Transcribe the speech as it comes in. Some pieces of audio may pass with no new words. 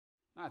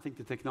I think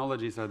the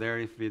technologies are there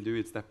if we do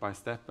it step by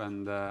step,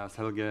 and as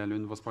Helge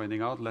Lund was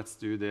pointing out, let's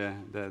do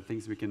the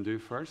things we can do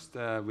first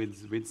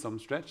with some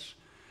stretch.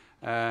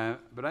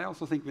 But I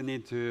also think we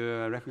need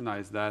to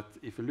recognize that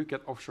if you look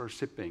at offshore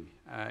shipping,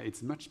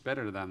 it's much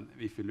better than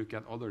if you look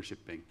at other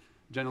shipping.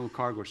 General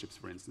cargo ships,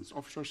 for instance.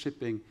 Offshore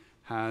shipping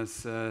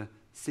has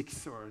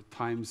 6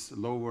 times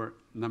lower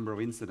number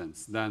of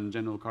incidents than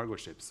general cargo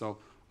ships. So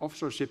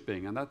offshore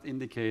shipping, and that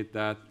indicates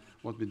that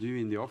what we do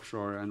in the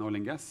offshore and oil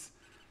and gas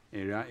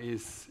area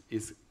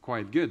is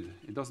quite good.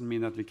 It doesn't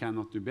mean that we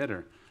cannot do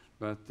better,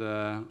 but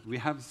we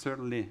have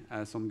certainly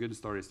some good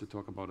stories to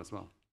talk about as well.